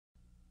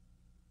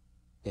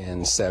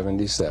In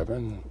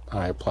 '77,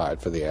 I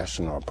applied for the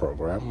astronaut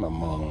program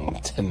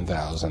among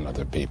 10,000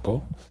 other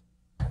people.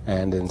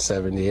 And in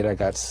 '78, I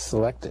got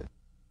selected.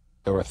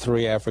 There were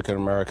 3 African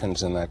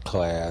Americans in that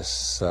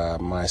class,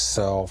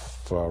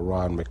 myself,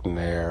 Ron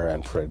McNair,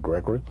 and Fred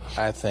Gregory.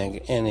 I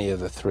think any of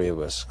the 3 of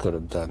us could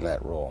have done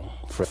that role.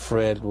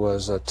 Fred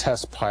was a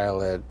test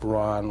pilot,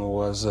 Ron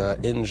was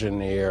an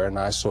engineer, and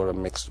I sort of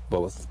mixed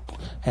both,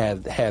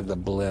 had the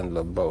blend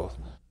of both.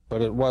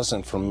 But it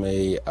wasn't for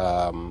me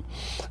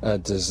a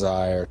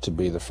desire to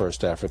be the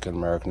first African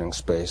American in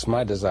space.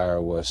 My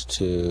desire was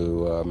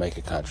to make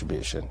a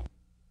contribution.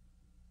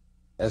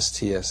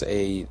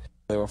 STS-8,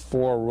 there were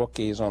 4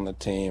 rookies on the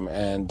team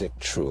and Dick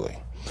Truly.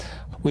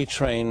 We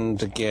trained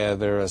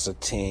together as a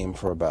team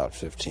for about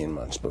 15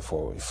 months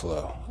before we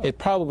flew. It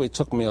probably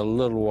took me a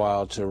little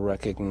while to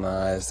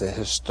recognize the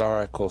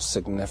historical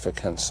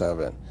significance of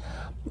it.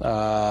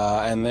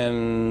 And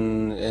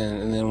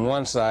then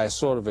once I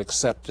sort of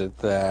accepted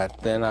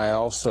that, then I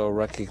also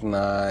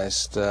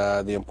recognized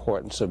the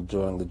importance of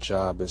doing the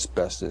job as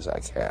best as I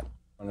can.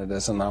 And it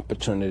as an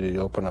opportunity to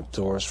open up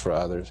doors for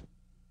others.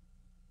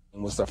 It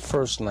was the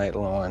first night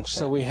launch,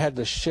 so we had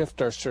to shift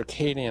our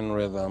circadian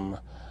rhythm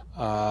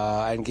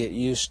and get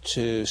used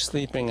to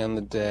sleeping in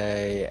the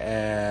day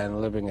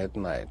and living at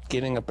night.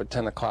 Getting up at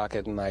 10 o'clock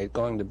at night,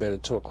 going to bed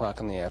at 2 o'clock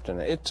in the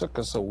afternoon. It took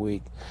us a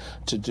week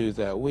to do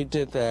that. We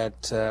did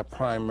that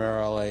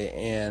primarily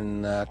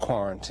in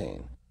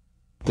quarantine.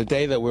 The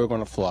day that we were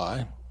going to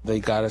fly,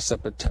 they got us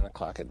up at 10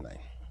 o'clock at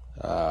night.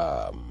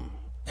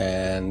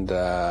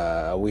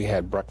 We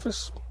had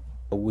breakfast.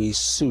 We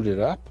suited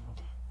up.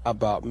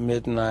 About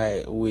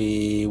midnight,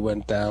 we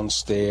went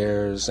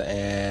downstairs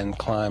and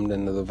climbed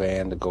into the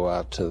van to go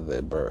out to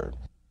the bird.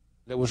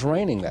 It was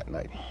raining that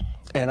night.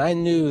 And I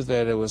knew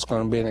that it was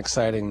going to be an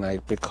exciting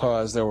night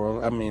because there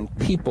were,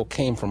 people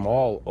came from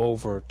all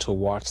over to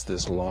watch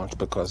this launch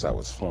because I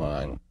was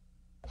flying.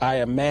 I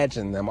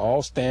imagined them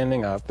all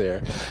standing out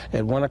there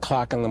at 1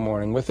 o'clock in the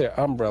morning with their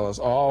umbrellas,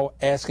 all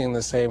asking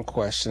the same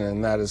question,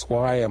 and that is,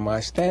 why am I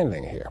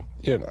standing here?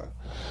 You know.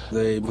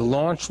 The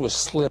launch was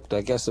slipped,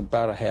 I guess,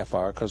 about a half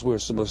hour because we were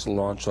supposed to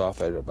launch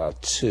off at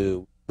about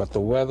 2. But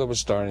the weather was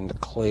starting to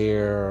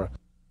clear.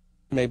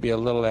 Maybe a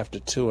little after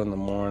 2 in the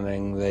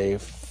morning, they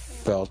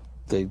felt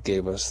they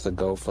gave us the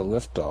go for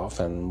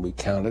liftoff, and we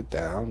counted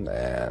down,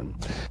 and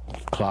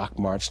clock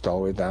marched all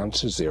the way down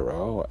to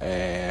 0,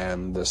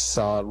 and the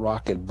solid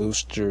rocket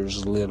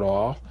boosters lit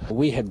off.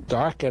 We had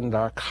darkened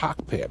our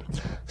cockpit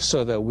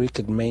so that we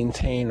could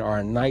maintain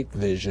our night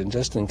vision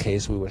just in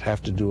case we would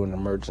have to do an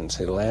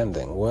emergency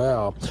landing.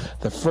 Well,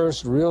 the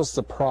first real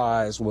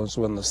surprise was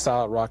when the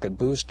solid rocket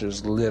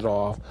boosters lit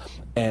off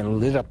and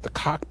lit up the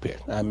cockpit.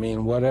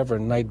 Whatever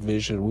night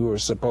vision we were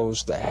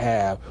supposed to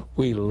have,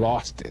 we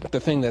lost it.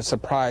 The thing that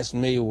surprised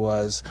me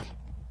was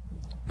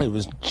it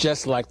was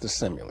just like the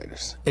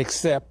simulators,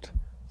 except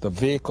the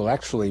vehicle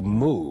actually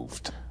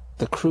moved.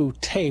 The crew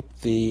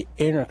taped the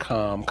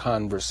intercom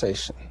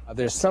conversation.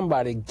 There's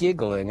somebody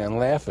giggling and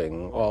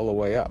laughing all the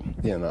way up,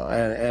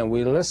 and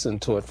we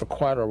listened to it for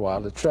quite a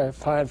while to try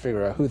and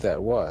figure out who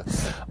that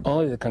was,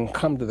 only to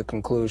come to the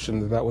conclusion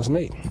that that was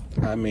me.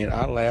 I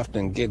laughed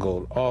and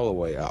giggled all the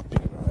way up.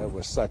 It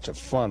was such a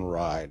fun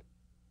ride.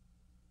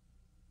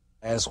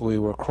 As we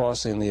were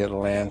crossing the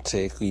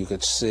Atlantic, you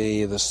could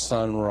see the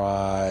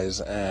sunrise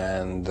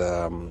and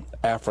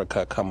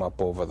Africa come up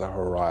over the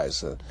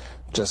horizon.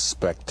 Just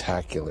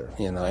spectacular,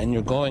 and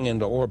you're going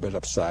into orbit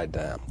upside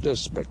down.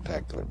 Just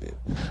spectacular view.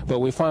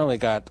 But we finally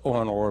got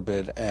on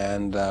orbit,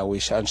 and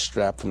we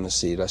unstrapped from the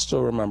seat. I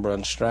still remember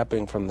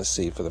unstrapping from the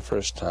seat for the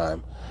first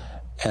time,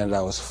 and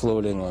I was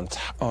floating on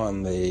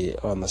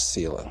the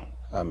ceiling.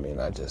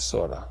 I just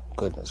sort of,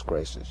 goodness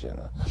gracious,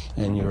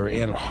 And you're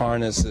in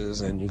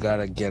harnesses, and you got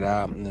to get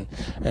out.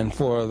 And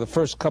for the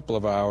first couple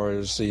of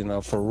hours,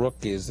 for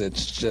rookies,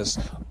 it's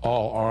just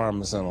all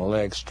arms and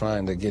legs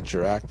trying to get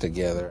your act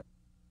together.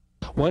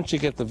 Once you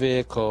get the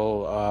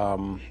vehicle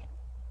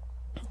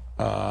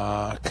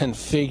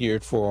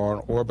configured for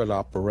on-orbit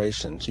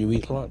operations, you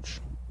eat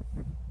lunch.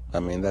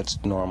 That's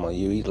normal.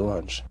 You eat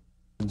lunch.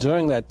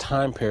 During that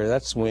time period,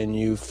 that's when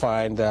you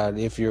find out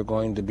if you're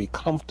going to be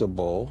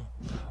comfortable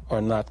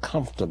or not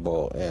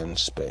comfortable in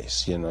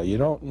space. You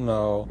don't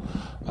know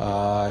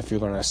if you're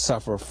going to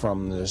suffer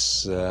from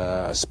this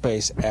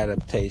space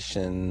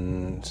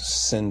adaptation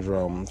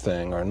syndrome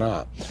thing or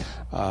not.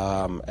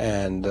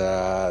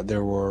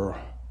 There were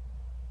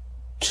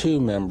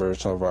 2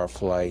 members of our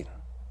flight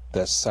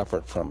that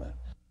suffered from it.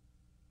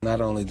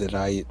 Not only did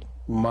I eat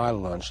my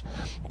lunch,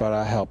 but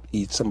I helped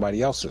eat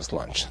somebody else's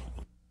lunch.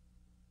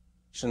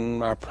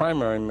 Our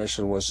primary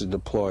mission was to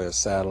deploy a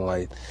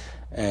satellite,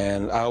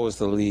 and I was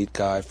the lead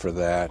guy for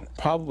that.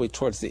 Probably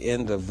towards the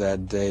end of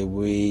that day,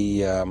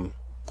 we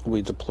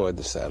deployed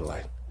the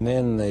satellite. And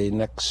then the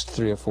next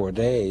 3 or 4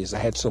 days, I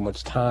had so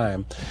much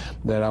time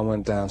that I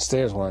went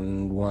downstairs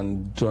during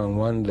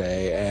one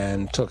day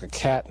and took a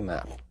cat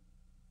nap.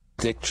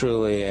 Dick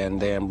Truly and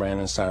Dan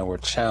Brandenstein were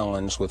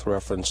challenged with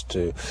reference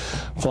to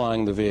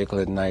flying the vehicle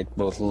at night,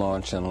 both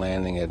launch and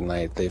landing at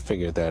night. They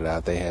figured that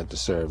out. They had to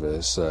serve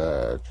as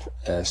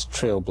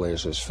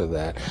trailblazers for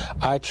that.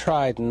 I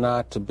tried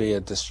not to be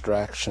a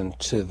distraction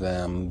to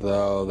them,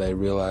 though they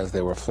realized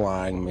they were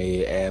flying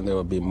me and there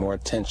would be more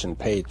attention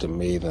paid to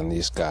me than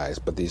these guys.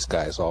 But these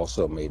guys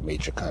also made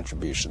major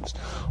contributions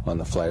on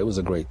the flight. It was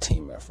a great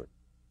team effort.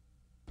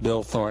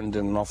 Bill Thornton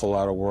did an awful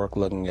lot of work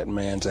looking at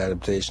man's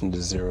adaptation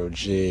to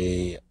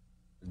zero-G.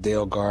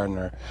 Dale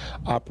Gardner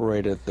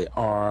operated the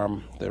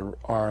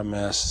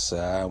RMS.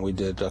 We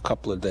did a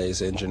couple of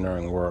days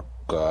engineering work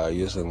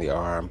using the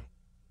arm.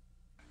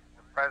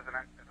 The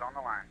President is on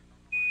the line.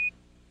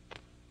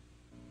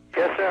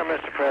 Yes, sir,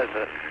 Mr.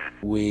 President.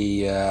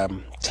 We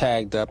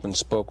tagged up and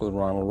spoke with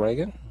Ronald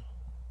Reagan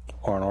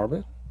on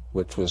orbit,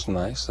 which was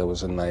nice. That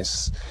was a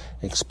nice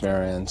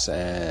experience,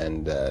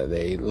 and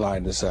they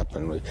lined us up,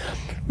 and we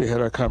had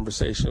our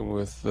conversation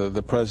with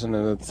the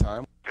president at the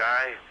time.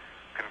 Guy,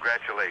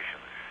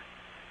 congratulations.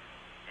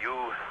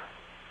 You,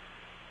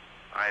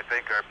 I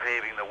think, are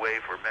paving the way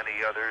for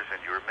many others,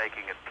 and you're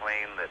making it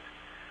plain that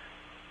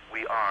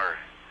we are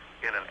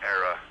in an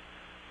era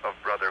of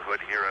brotherhood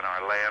here in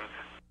our land.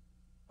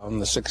 On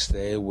the sixth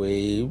day,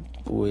 we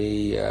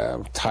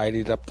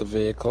tidied up the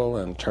vehicle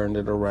and turned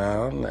it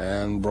around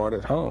and brought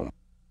it home.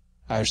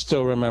 I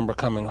still remember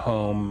coming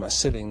home,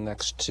 sitting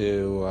next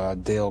to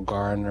Dale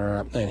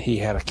Gardner, and he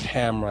had a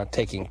camera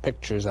taking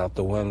pictures out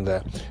the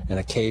window, and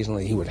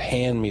occasionally he would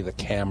hand me the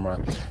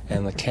camera,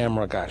 and the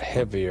camera got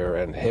heavier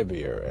and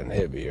heavier and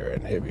heavier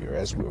and heavier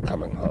as we were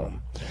coming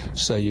home.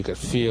 So you could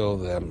feel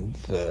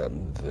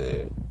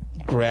the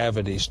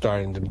gravity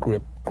starting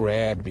to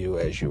grab you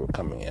as you were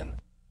coming in.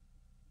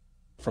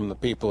 From the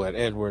people at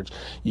Edwards,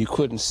 you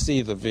couldn't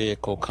see the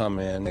vehicle come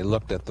in. They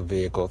looked at the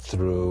vehicle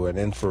through an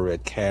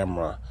infrared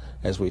camera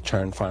as we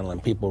turned finally,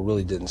 and people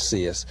really didn't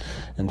see us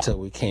until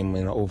we came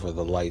in over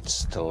the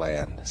lights to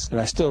land.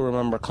 And I still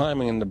remember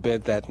climbing into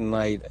bed that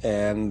night,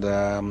 and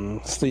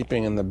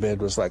sleeping in the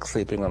bed was like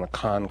sleeping on a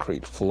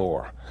concrete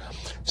floor.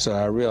 So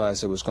I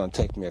realized it was going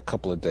to take me a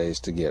couple of days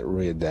to get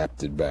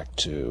readapted back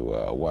to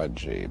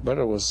 1G. But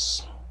it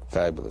was a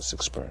fabulous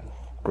experience.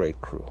 Great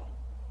crew.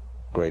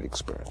 Great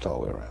experience all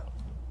the way around.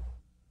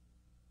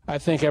 I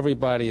think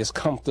everybody is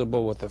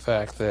comfortable with the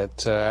fact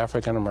that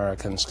African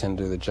Americans can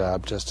do the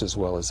job just as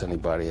well as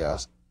anybody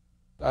else.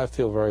 I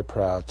feel very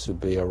proud to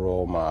be a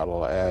role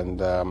model,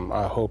 and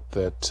I hope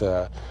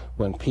that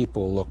when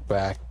people look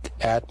back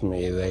at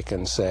me, they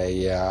can say,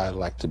 yeah, I'd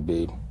like to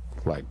be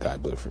like Guy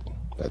Bluford.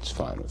 That's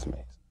fine with me.